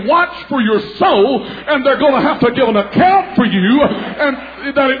 Because they watch for your soul, and they're going to have to give an account for you,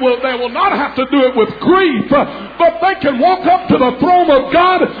 and that they will not have to do it with grief, but they can walk up to the throne of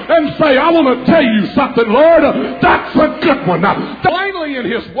God and say, I want to tell you something, Lord, that's a good one. Now, plainly in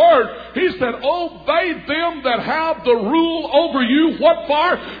his word, he said, obey them that have the rule over you. What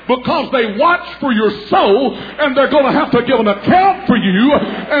for? Because they watch for your soul, and they're going to have to give an account for you,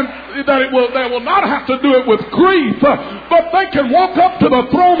 and that they will not have to do it with grief, but they can walk up to the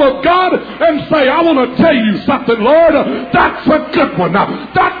throne of God and say, I want to tell you something, Lord, that's a good one.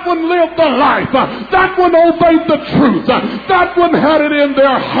 Now, that one lived the life. That one obeyed the truth. That one had it in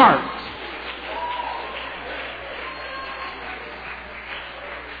their heart.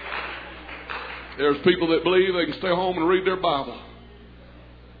 There's people that believe they can stay home and read their Bible.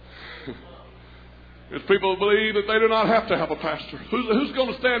 There's people that believe that they do not have to have a pastor. Who's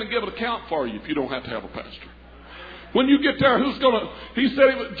going to stand and give an account for you if you don't have to have a pastor? When you get there, he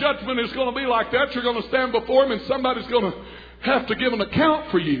said judgment is going to be like that. You're going to stand before him and somebody's going to have to give an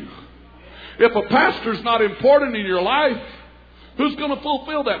account for you. If a pastor's not important in your life, who's going to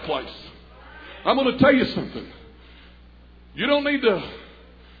fulfill that place? I'm going to tell you something. You don't need to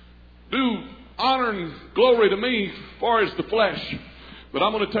do honor and glory to me as far as the flesh. But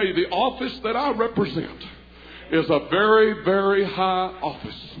I'm going to tell you, the office that I represent is a very, very high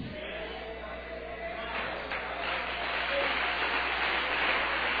office.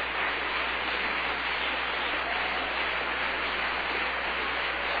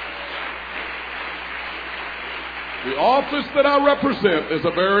 The office that I represent is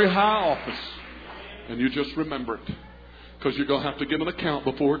a very high office. And you just remember it. Because you're going to have to give an account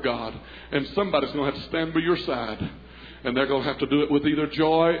before God. And somebody's going to have to stand by your side. And they're going to have to do it with either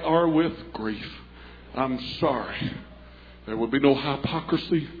joy or with grief. I'm sorry. There will be no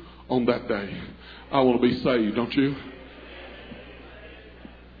hypocrisy on that day. I want to be saved, don't you?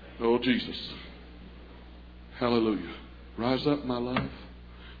 Oh, Jesus. Hallelujah. Rise up, my love,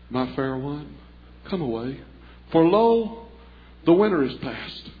 my fair one. Come away. For lo, the winter is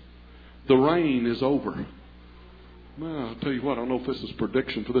past. The rain is over. Well, I'll tell you what, I don't know if this is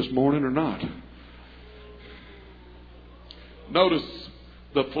prediction for this morning or not. Notice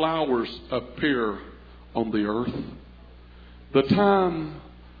the flowers appear on the earth. The time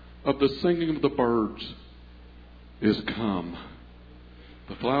of the singing of the birds is come.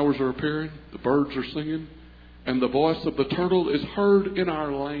 The flowers are appearing, the birds are singing, and the voice of the turtle is heard in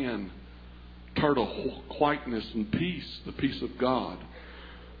our land. Turtle, quietness and peace, the peace of God.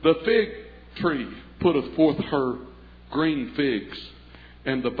 The fig tree putteth forth her green figs,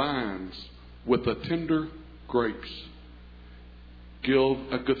 and the vines with the tender grapes give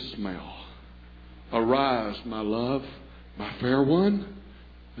a good smell. Arise, my love, my fair one,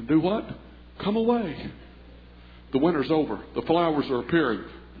 and do what? Come away. The winter's over. The flowers are appearing.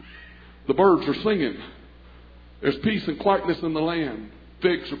 The birds are singing. There's peace and quietness in the land.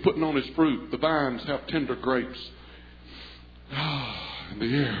 Figs are putting on its fruit. The vines have tender grapes. And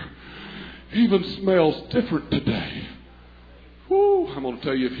the air even smells different today. Woo, I'm going to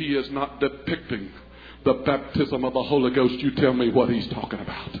tell you, if he is not depicting the baptism of the Holy Ghost, you tell me what he's talking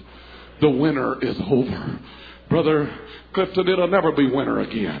about. The winter is over. Brother Clifton, it'll never be winter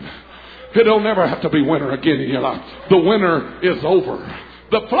again. It'll never have to be winter again in your life. The winter is over.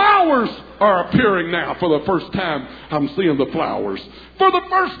 The flowers are appearing now. For the first time, I'm seeing the flowers. For the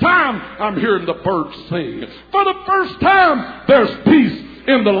first time, I'm hearing the birds sing. For the first time, there's peace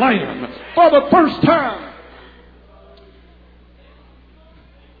in the land. For the first time.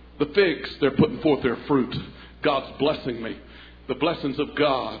 The figs, they're putting forth their fruit. God's blessing me. The blessings of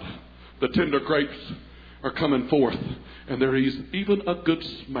God. The tender grapes are coming forth. And there is even a good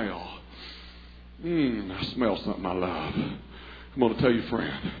smell. I smell something I love. I'm going to tell you,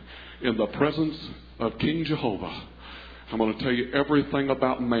 friend, in the presence of King Jehovah, I'm going to tell you everything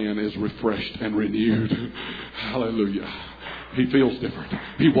about man is refreshed and renewed. Hallelujah. He feels different.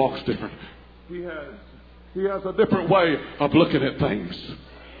 He walks different. He has a different way of looking at things.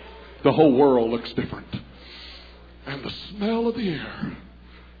 The whole world looks different. And the smell of the air,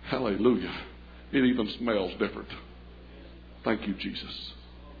 hallelujah, it even smells different. Thank you, Jesus.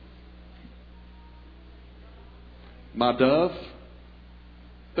 My dove,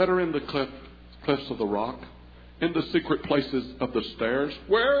 that are in the clefts of the rock, in the secret places of the stairs.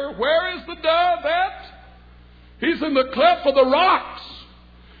 Where is the dove at? He's in the cleft of the rocks.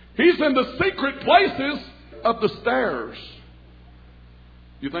 He's in the secret places of the stairs.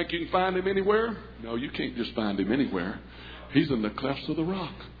 You think you can find him anywhere? No, you can't just find him anywhere. He's in the clefts of the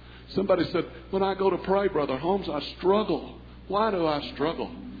rock. Somebody said, when I go to pray, Brother Holmes, I struggle. Why do I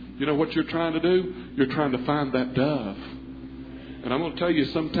struggle? You know what you're trying to do? You're trying to find that dove. And I'm going to tell you,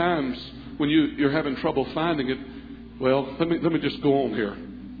 sometimes when you're having trouble finding it, well, let me just go on here.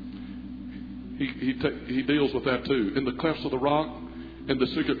 He deals with that too. In the clefts of the rock, in the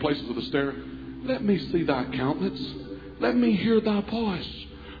secret places of the stair, let me see thy countenance. Let me hear thy voice.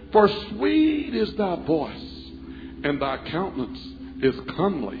 For sweet is thy voice, and thy countenance is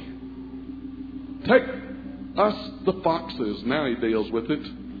comely. Take us the foxes. Now he deals with it.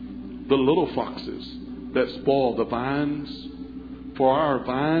 The little foxes that spoil the vines. For our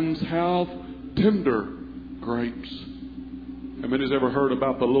vines have tender grapes. How many's ever heard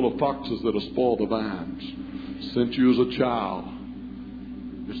about the little foxes that will spoil the vines? Since you was a child,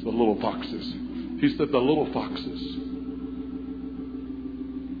 it's the little foxes. He said the little foxes.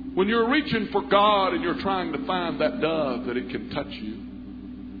 When you're reaching for God and you're trying to find that dove that it can touch you,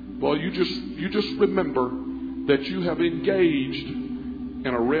 well, you just remember that you have engaged in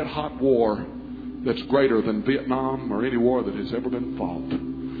a red hot war that's greater than Vietnam or any war that has ever been fought.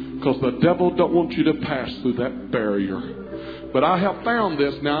 Because the devil don't want you to pass through that barrier. But I have found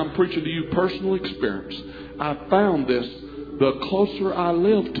this. Now I'm preaching to you personal experience. I found this. The closer I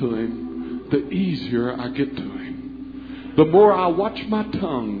live to him, the easier I get to him. The more I watch my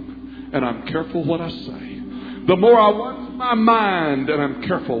tongue and I'm careful what I say. The more I watch my mind and I'm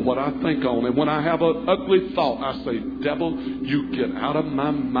careful what I think on. And when I have an ugly thought, I say, devil, you get out of my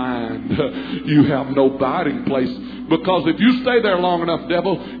mind. You have no abiding place. Because if you stay there long enough,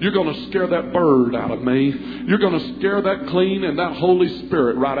 devil, you're going to scare that bird out of me. You're going to scare that clean and that Holy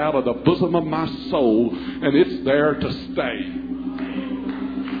Spirit right out of the bosom of my soul. And it's there to stay.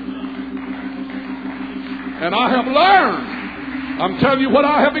 And I have learned. I'm telling you what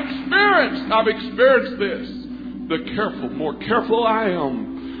I have experienced. I've experienced this. The more careful I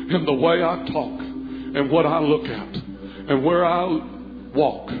am in the way I talk, and what I look at and where I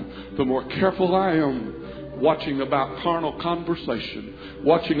walk, the more careful I am watching about carnal conversation,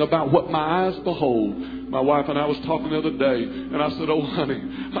 watching about what my eyes behold. My wife and I was talking the other day, and I said, oh, honey,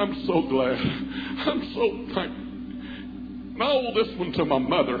 I'm so glad. I'm so thankful. I owe this one to my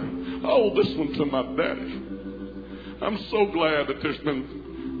mother. I owe this one to my daddy. I'm so glad that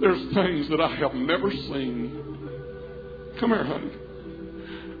there's things that I have never seen. Come here, honey.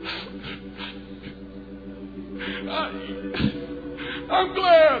 I'm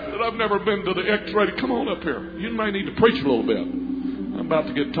glad that I've never been to the X-rated. Come on up here. You may need to preach a little bit. I'm about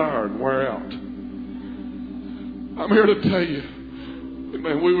to get tired and wear out. I'm here to tell you,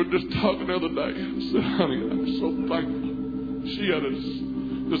 man, we were just talking the other day. I said, honey, I'm so thankful. She had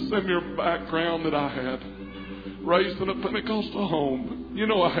the similar background that I had. Raised in a Pentecostal home. You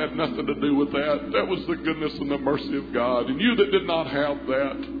know I had nothing to do with that. That was the goodness and the mercy of God. And you that did not have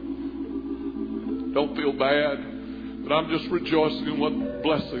that, don't feel bad. But I'm just rejoicing in what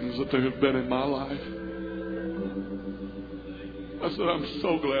blessings that there have been in my life. I said, I'm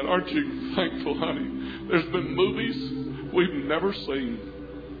so glad. Aren't you thankful, honey? There's been movies we've never seen.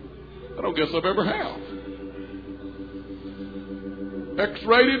 I don't guess I've ever have.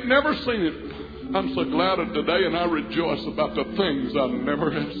 X-rated, never seen it. I'm so glad of today, and I rejoice about the things I never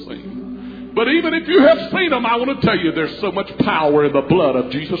have seen. But even if you have seen them, I want to tell you there's so much power in the blood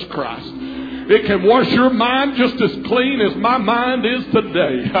of Jesus Christ. It can wash your mind just as clean as my mind is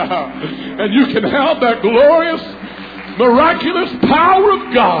today. And you can have that glorious, miraculous power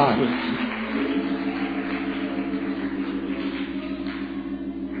of God.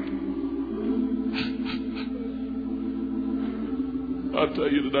 I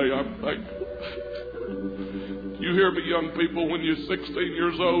tell you today, I'm thankful. You hear me, young people, when you're 16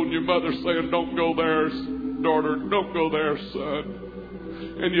 years old and your mother's saying, don't go there, daughter, don't go there, son.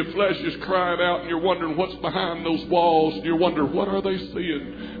 And your flesh is crying out and you're wondering what's behind those walls. And you're wondering, what are they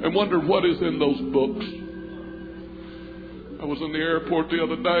seeing? And wondering what is in those books. I was in the airport the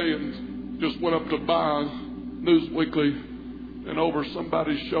other day and just went up to buy News Weekly, and over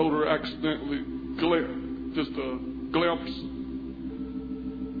somebody's shoulder accidentally just a glimpse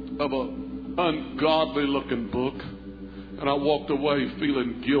of an ungodly looking book. And I walked away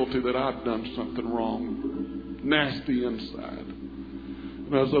feeling guilty that I'd done something wrong. Nasty inside.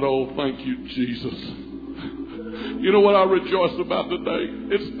 And I said, oh, thank you, Jesus. You know what I rejoice about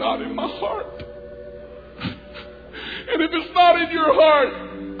today? It's not in my heart. And if it's not in your heart,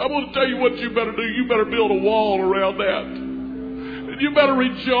 I want to tell you what you better do. You better build a wall around that. And you better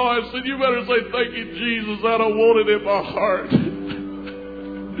rejoice. And you better say, thank you, Jesus. I don't want it in my heart.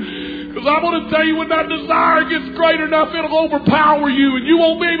 Because I want to tell you, when that desire gets great enough, it'll overpower you, and you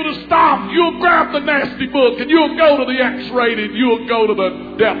won't be able to stop. You'll grab the nasty book, and you'll go to the X-rated. You'll go to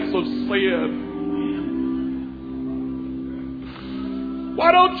the depths of sin.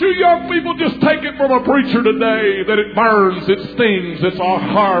 Why don't you young people just take it from a preacher today that it burns, it stings, it's all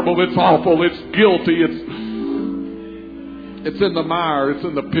horrible, it's awful, it's guilty, it's in the mire, it's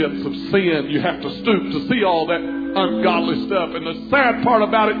in the pits of sin. You have to stoop to see all that ungodly stuff. And the sad part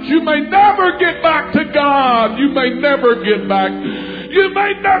about it, you may never get back to God. You may never get back. You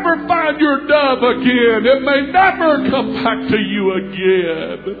may never find your dove again. It may never come back to you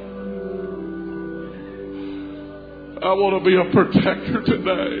again. I want to be a protector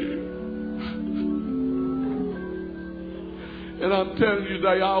today. And I'm telling you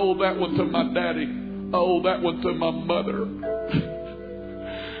today, I owe that one to my daddy. I owe that one to my mother.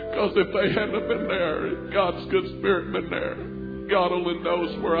 Because if they hadn't been there, if God's good spirit been there, God only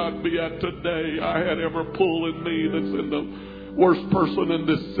knows where I'd be at today. I had every pull in me that's in the worst person in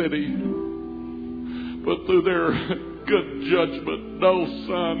this city. But through their good judgment, no,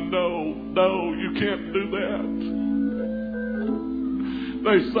 son, no, you can't do that.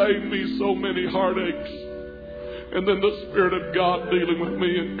 They saved me so many heartaches. And then the Spirit of God dealing with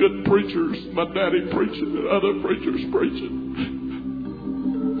me, and good preachers, my daddy preaching and other preachers preaching.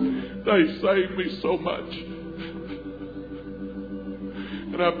 They saved me so much.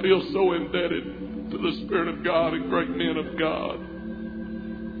 And I feel so indebted to the Spirit of God and great men of God.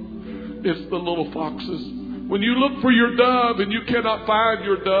 It's the little foxes. When you look for your dove and you cannot find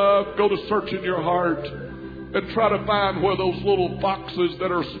your dove, go to search in your heart and try to find where those little foxes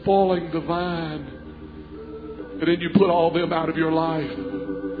that are spoiling the vine. And then you put all them out of your life.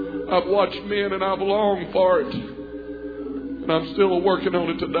 I've watched men and I've longed for it. And I'm still working on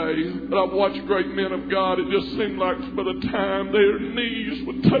it today. But I've watched great men of God. It just seemed like by the time their knees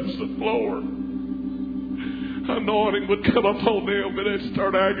would touch the floor, anointing would come upon them and they'd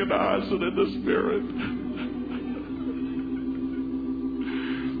start agonizing in the Spirit.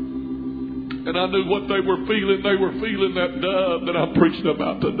 And I knew what they were feeling. They were feeling that dove that I'm preaching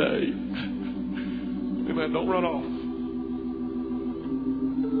about today. Amen. Don't run off.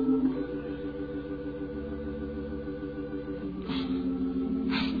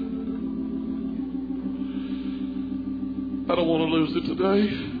 I don't want to lose it today.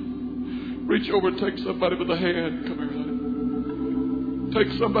 Reach over and take somebody with a hand. Come here, honey. Take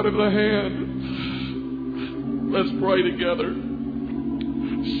somebody with a hand. Let's pray together.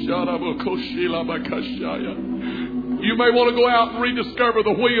 You may want to go out and rediscover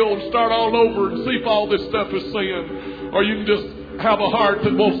the wheel and start all over and see if all this stuff is sin. Or you can just have a heart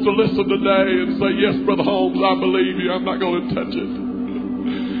that wants to listen today and say, yes, Brother Holmes, I believe you. I'm not going to touch it.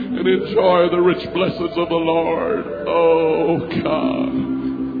 And enjoy the rich blessings of the Lord. Oh, God.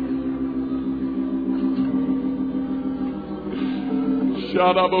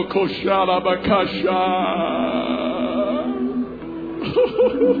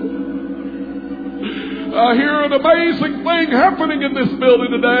 I hear an amazing thing happening in this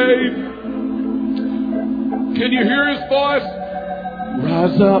building today. Can you hear his voice?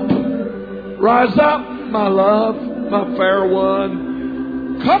 Rise up. Rise up, my love, my fair one.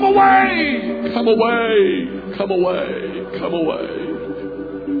 Come away! Come away! Come away! Come away!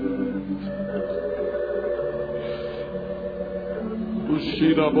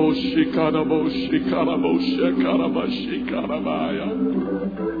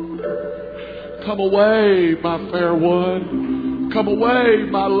 Come away, my fair one. Come away,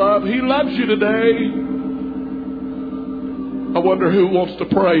 my love. He loves you today. I wonder who wants to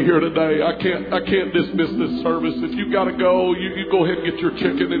pray here today. I can't dismiss this service. If you got to go, you go ahead and get your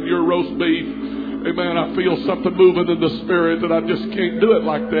chicken and your roast beef. Amen. I feel something moving in the spirit that I just can't do it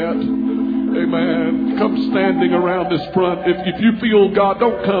like that. Amen. Come standing around this front. If you feel God,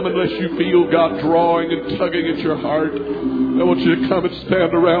 don't come unless you feel God drawing and tugging at your heart. I want you to come and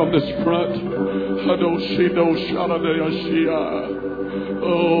stand around this front.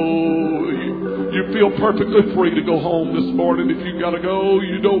 Oh, you feel perfectly free to go home this morning. If you got to go,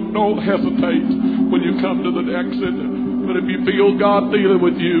 you don't hesitate when you come to the exit. But if you feel God dealing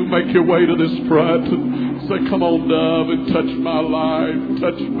with you, make your way to this front and say, come on, dove, and touch my life.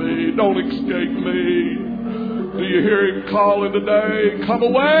 Touch me. Don't escape me. Do you hear him calling today? Come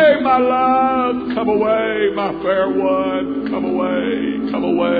away, my love. Come away, my fair one. Come away. Come away.